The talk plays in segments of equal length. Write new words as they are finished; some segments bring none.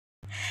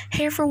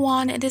Hey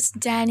everyone, it is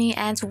Dani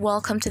and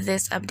welcome to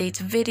this update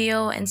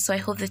video. And so I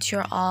hope that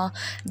you're all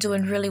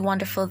doing really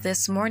wonderful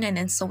this morning.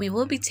 And so we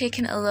will be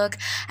taking a look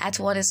at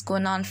what is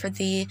going on for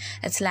the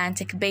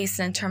Atlantic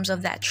basin in terms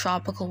of that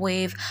tropical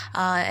wave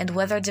and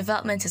whether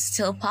development is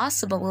still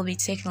possible. We'll be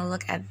taking a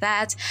look at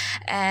that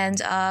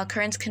and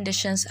current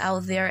conditions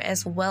out there,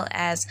 as well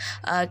as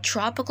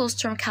Tropical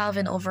Storm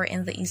Calvin over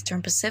in the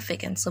Eastern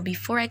Pacific. And so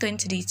before I go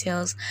into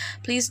details,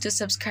 please do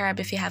subscribe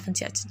if you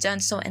haven't yet done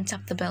so, and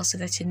tap the bell so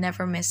that you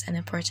never miss an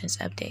important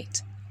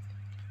update.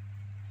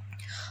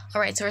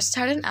 Alright, so we're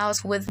starting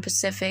out with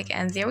Pacific,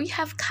 and there we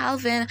have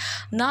Calvin,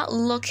 not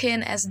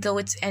looking as though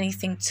it's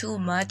anything too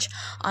much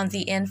on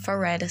the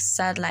infrared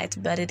satellite,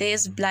 but it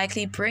is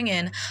likely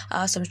bringing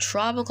some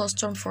tropical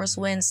storm force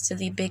winds to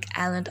the big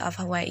island of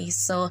Hawaii.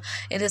 So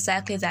it is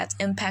likely that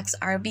impacts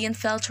are being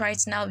felt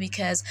right now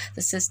because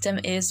the system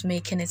is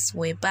making its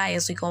way by.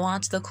 As we go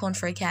on to the cone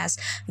forecast,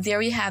 there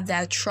we have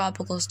that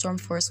tropical storm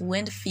force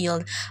wind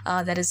field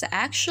that is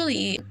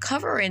actually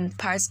covering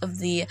parts of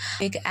the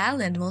big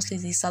island, mostly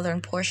the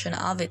southern portion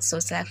of it. So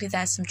it's likely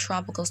that some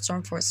tropical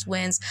storm force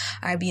winds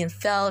are being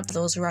felt,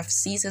 those rough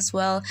seas as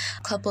well,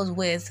 coupled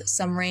with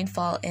some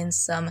rainfall in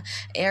some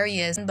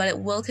areas. But it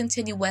will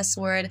continue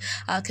westward.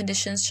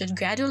 Conditions should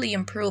gradually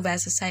improve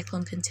as the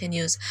cyclone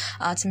continues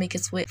to make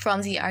its way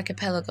from the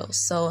archipelago.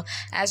 So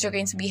as you're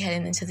going to be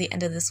heading into the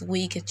end of this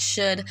week, it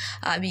should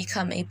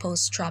become a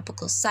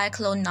post-tropical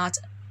cyclone, not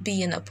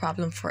being a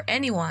problem for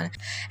anyone.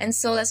 And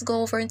so let's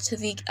go over into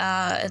the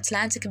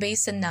Atlantic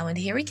basin now, and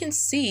here we can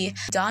see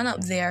Dawn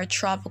up there,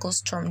 tropical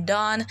storm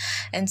Dawn,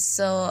 and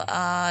so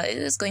it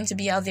is going to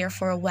be out there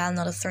for a while,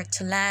 not a threat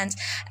to land.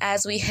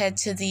 As we head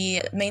to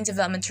the main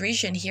development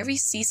region, here we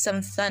see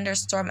some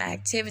thunderstorm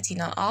activity.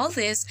 Now all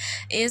this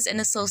is in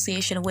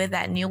association with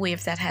that new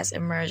wave that has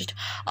emerged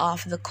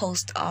off the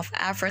coast of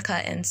Africa,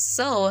 and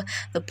so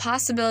the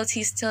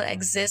possibility still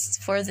exists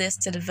for this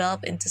to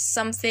develop into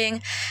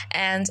something.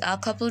 And a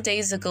couple of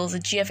days ago, the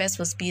GFS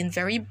was being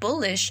very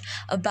bullish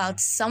about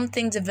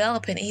something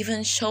developing,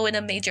 even showing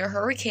a major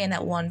hurricane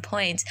at one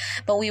point.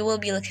 But we will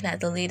be looking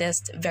at the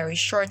latest very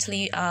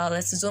shortly.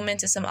 Let's zoom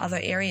into some other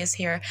areas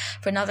here.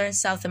 For northern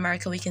South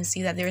America, we can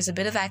see that there's a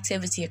bit of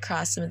activity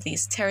across some of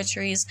these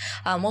territories,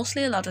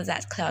 mostly a lot of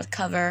that cloud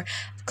cover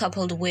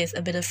coupled with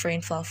a bit of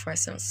rainfall for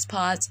some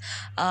spots.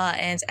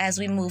 And as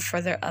we move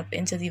further up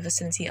into the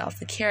vicinity of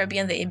the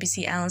Caribbean, the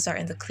ABC Islands are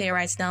in the clear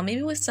right now,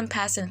 maybe with some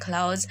passing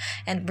clouds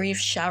and brief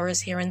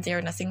showers here and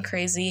there, nothing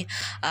crazy.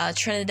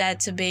 Trinidad,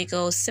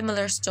 Tobago,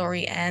 similar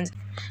story, and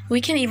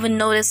we can even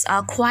notice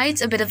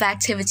quite a bit of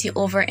activity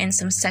over in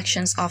some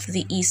sections of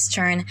the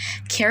Eastern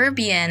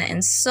Caribbean.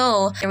 And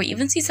so we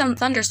even see some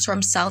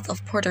thunderstorms south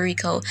of Puerto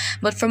Rico.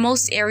 But for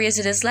most areas,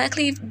 it is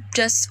likely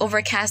just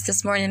overcast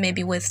this morning,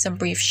 maybe with some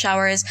brief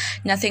showers,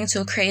 nothing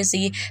too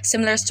crazy.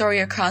 Similar story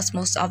across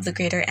most of the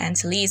greater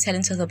Antilles.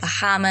 Heading to the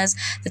Bahamas,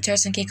 the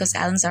Turks and Caicos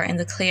Islands are in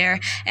the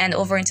clear. And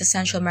over into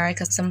Central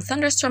America, some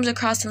thunderstorms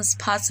across some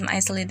spots, some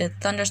isolated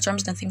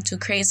thunderstorms, nothing too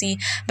crazy.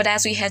 But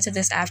as we head to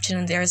this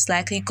afternoon, there is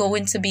likely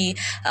going to be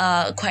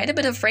quite a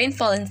bit of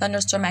rainfall and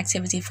thunderstorm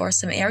activity for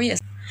some areas.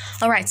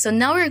 Alright, so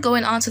now we're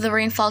going on to the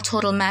rainfall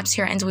total maps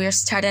here, and we're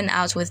starting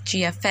out with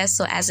GFS.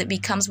 So as it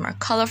becomes more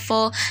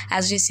colorful,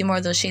 as you see more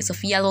of those shades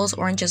of yellows,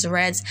 oranges,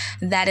 reds,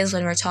 that is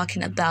when we're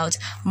talking about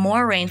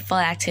more rainfall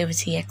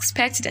activity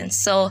expected. And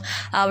so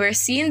we're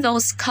seeing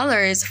those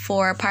colors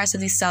for parts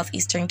of the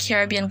southeastern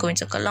Caribbean, going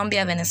to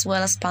Colombia,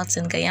 Venezuela, spots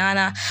in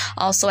Guyana.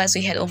 Also, as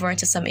we head over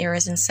into some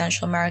areas in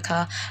Central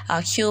America,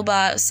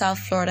 Cuba, South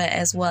Florida,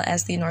 as well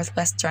as the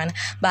northwestern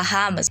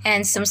Bahamas,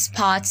 and some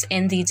spots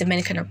in the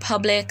Dominican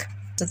Republic.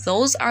 So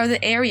those are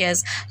the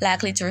areas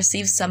likely to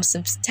receive some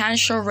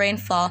substantial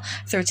rainfall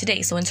through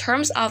today. So in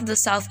terms of the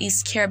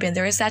Southeast Caribbean,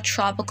 there is that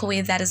tropical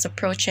wave that is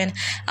approaching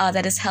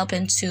that is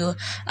helping to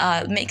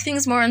make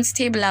things more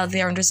unstable out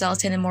there and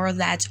resulting in more of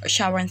that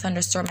shower and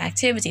thunderstorm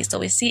activity. So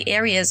we see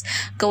areas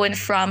going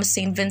from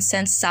St.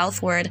 Vincent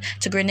southward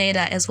to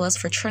Grenada, as well as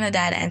for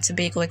Trinidad and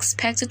Tobago,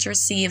 expected to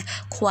receive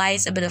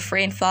quite a bit of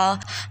rainfall.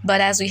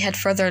 But as we head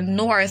further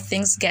north,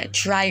 things get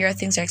drier.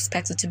 Things are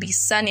expected to be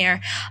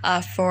sunnier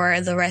for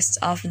the rest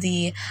of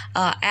the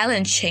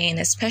island chain,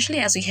 especially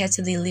as we head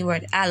to the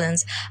Leeward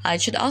Islands.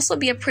 It should also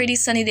be a pretty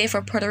sunny day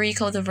for Puerto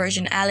Rico, the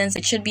Virgin Islands.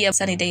 It should be a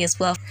sunny day as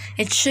well.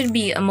 It should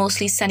be a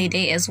mostly sunny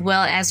day as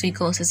well as we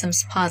go to some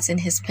spots in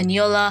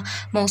Hispaniola,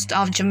 most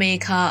of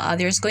Jamaica.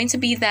 There's going to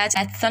be that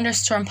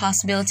thunderstorm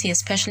possibility,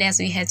 especially as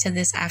we head to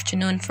this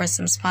afternoon for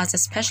some spots,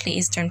 especially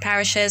eastern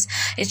parishes.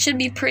 It should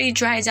be pretty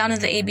dry down in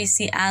the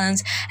ABC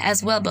Islands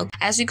as well. But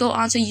as we go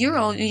on to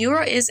Euro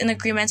is in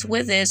agreement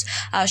with this,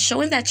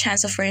 showing that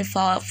chance of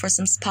rainfall for some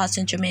some spots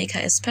in Jamaica,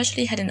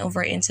 especially heading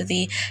over into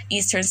the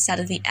eastern side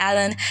of the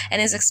island,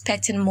 and is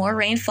expecting more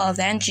rainfall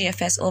than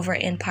GFS over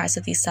in parts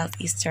of the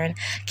southeastern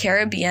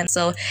Caribbean.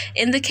 So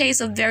in the case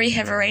of very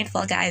heavy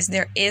rainfall, guys,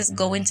 there is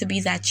going to be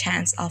that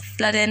chance of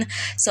flooding.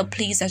 So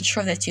please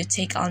ensure that you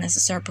take all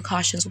necessary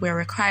precautions where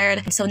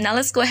required. So now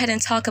let's go ahead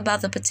and talk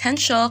about the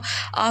potential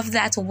of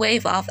that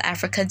wave of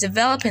Africa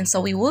developing.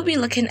 So we will be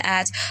looking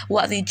at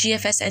what the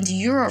GFS and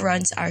Euro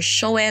runs are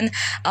showing,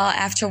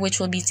 after which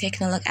we'll be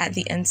taking a look at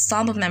the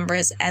ensemble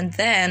members and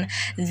then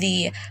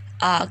the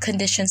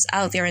conditions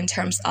out there in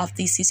terms of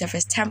the sea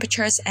surface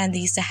temperatures and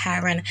the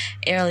Saharan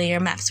air layer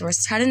maps. We're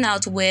starting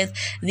out with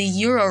the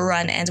Euro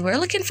run, and we're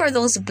looking for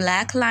those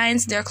black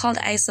lines. They're called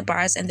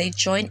isobars, and they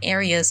join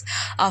areas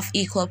of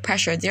equal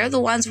pressure. They're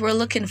the ones we're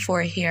looking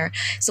for here.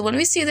 So when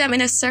we see them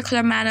in a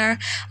circular manner,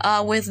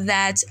 with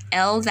that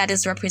L that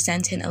is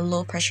representing a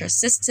low pressure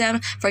system,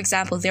 for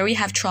example, there we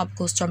have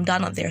Tropical Storm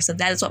Donald there. So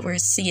that is what we're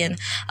seeing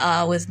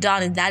with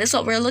Don, and that is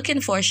what we're looking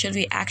for should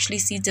we actually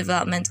see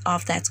development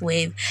of that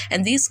wave.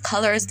 And these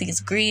colors, these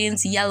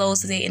greens,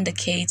 yellows, they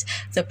indicate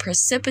the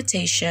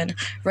precipitation.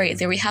 Right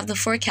there we have the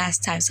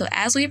forecast time. So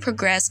as we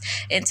progress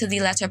into the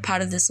latter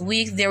part of this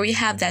week, there we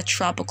have that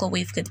tropical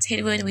wave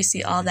continuing. We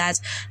see all that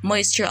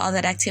moisture, all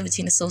that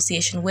activity in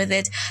association with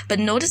it, but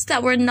notice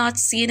that we're not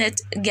seeing it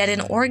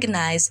getting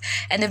organized,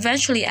 and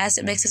eventually as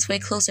it makes its way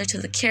closer to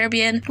the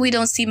Caribbean, we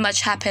don't see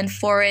much happen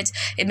for it.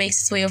 It makes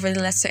its way over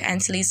the Lesser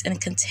Antilles and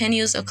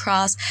continues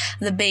across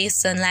the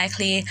basin,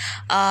 likely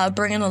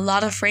bringing a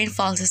lot of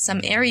rainfall to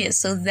some areas.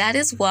 So that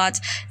is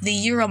what the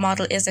Euro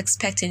model is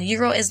expecting.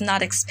 Euro is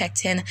not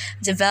expecting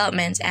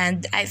development,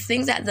 and I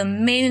think that the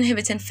main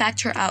inhibiting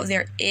factor out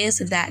there is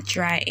that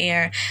dry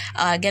air.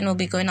 Again, we'll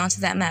be going on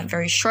to that map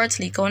very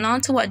shortly. Going on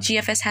to what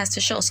GFS has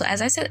to show. So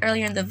as I said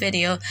earlier in the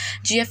video,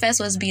 GFS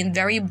was being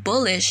very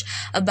bullish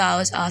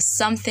about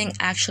something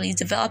actually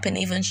developing,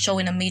 even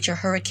showing a major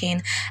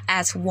hurricane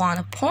at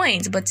one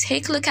point. But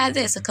take a look at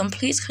this, a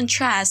complete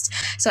contrast.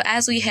 So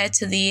as we head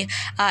to the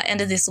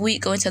end of this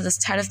week, going to the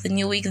start of the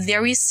new week,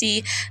 there we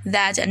see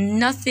that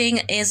nothing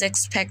is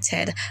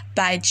expected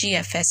by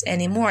GFS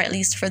anymore. At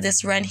least for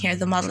this run here,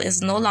 the model is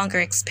no longer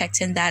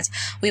expecting that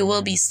we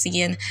will be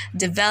seeing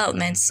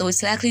development. So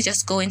it's likely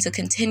just going to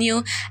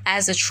continue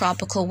as a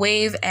tropical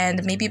wave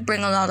and maybe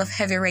bring a lot of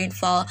heavy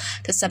rainfall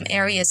to some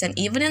areas. And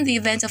even in the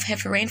event of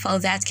heavy rainfall,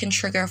 that can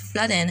trigger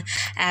flooding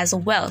as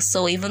well.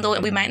 So even though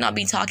we might not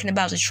be talking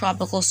about a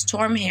tropical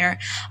storm here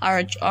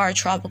or a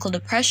tropical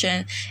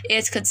depression,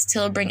 it could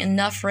still bring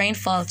enough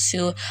rainfall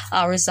to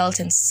result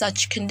in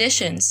such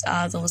conditions.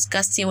 Those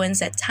gusty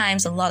winds at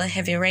times, a lot of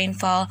heavy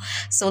rainfall.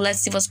 So let's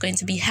see what's going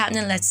to be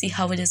happening. Let's see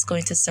how it is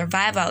going to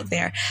survive out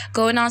there.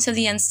 Going on to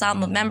the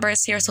ensemble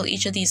members here. So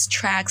each of these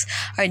tracks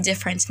are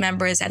different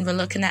members, and we're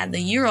looking at the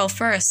Euro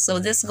first. So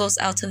this goes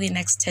out to the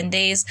next 10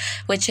 days,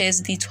 which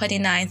is the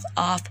 29th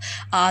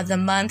of the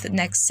month,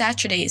 next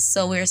Saturday.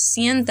 So we're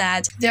seeing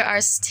that there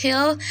are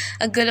still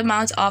a good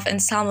amount of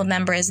ensemble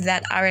members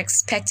that are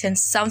expecting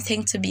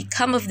something to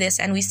become of this,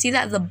 and we see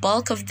that the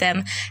bulk of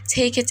them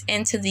take it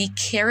into the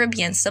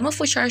Caribbean, some of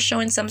which are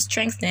showing some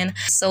strengthening.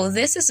 So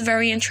this is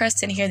very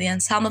interesting here. The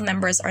ensemble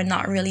members are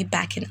not really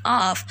backing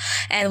off,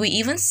 and we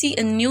even see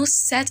a new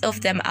set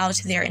of them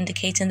out there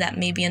indicating that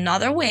maybe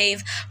another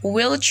wave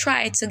will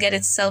try to get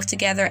itself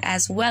together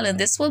as well. And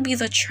this will be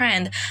the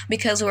trend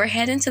because we're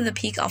heading to the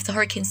peak of the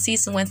hurricane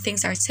season when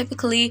things are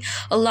typically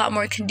a lot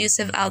more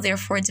conducive out there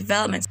for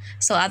development.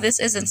 So this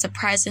isn't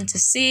surprising to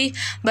see.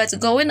 But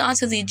going on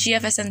to the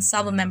GFS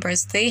ensemble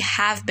members, they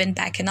have been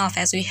backing off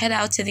as we head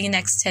out to the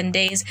next 10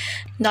 days.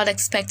 Not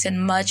expecting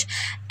much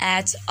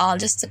at all.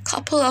 Just a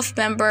couple of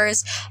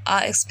members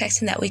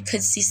expecting that we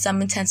could see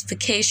some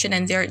intensification,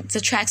 and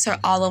the tracks are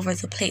all over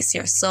the place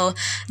here. So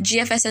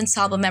GFS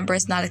ensemble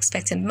members not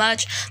expecting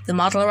much. The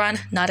model run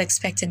not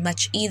expecting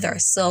much either.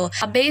 So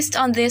based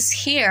on this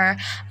here,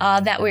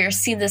 that we're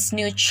seeing this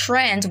new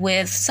trend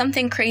with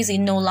something crazy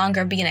no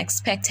longer being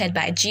expected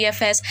by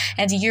GFS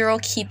and Euro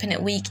keeping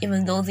it weak,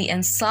 even though the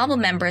ensemble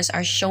members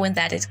are showing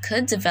that it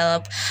could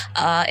develop,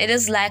 it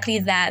is likely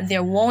that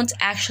there won't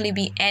actually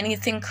be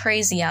anything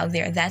crazy out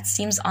there. That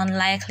seems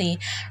unlikely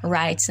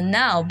right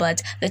now,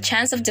 but the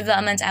chance of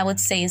development, I would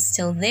say, is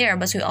still there.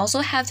 But we also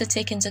have to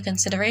take into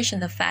consideration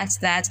the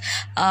fact that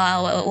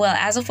well,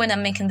 as of when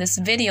I'm making this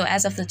video,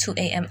 as of the 2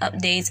 a.m.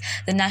 update,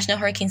 the National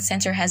Hurricane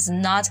Center has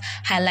not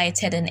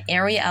highlighted an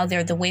area out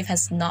there. The wave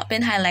has not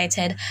been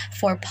highlighted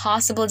for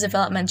possible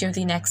development during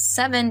the next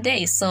 7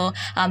 days. So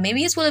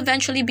maybe it will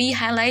eventually be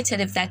highlighted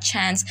if that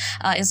chance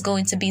is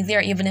going to be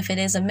there, even if it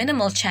is a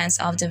minimal chance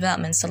of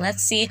development. So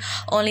let's see.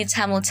 Only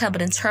time will tell.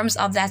 But in terms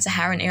of that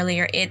Saharan air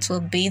layer, it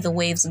will be the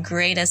wave's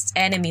greatest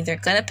enemy. They're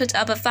gonna put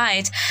up a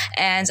fight,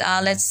 and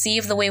let's see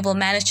if the wave will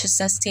manage to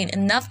sustain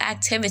enough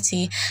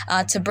activity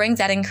to bring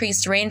that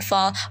increased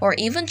rainfall or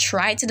even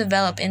try to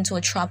develop into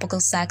a tropical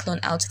cyclone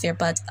out there.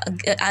 But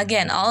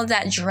again, all of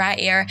that dry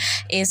air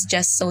is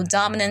just so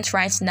dominant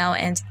right now,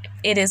 and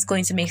it is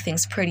going to make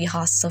things pretty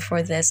hostile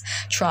for this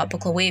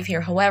tropical wave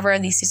here. However,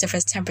 these sea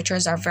surface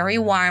temperatures are very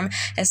warm,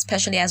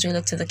 especially as we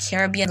look to the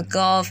Caribbean, the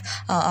Gulf,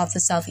 of the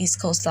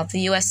southeast coast of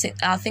the US.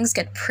 Things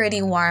get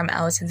pretty warm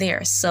out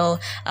there. So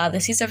the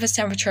sea surface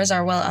temperatures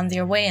are well on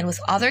their way, and with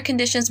other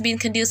conditions being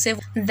conducive,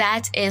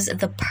 that is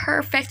the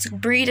perfect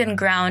breeding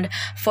ground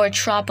for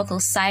tropical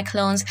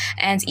cyclones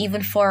and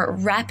even for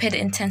rapid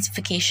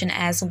intensification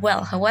as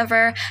well.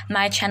 However,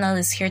 my channel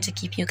is here to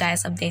keep you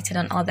guys updated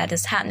on all that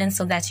is happening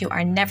so that you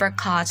are never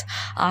caught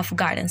off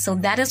guard. And so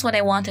that is what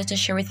I wanted to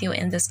share with you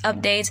in this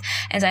update,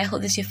 and I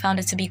hope that you found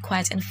it to be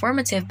quite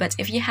informative. But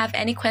if you have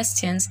any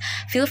questions,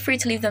 feel free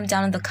to leave them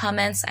down in the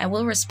comments. I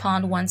will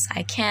respond once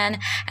I can,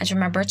 and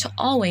remember to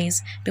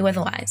always be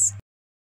weather wise.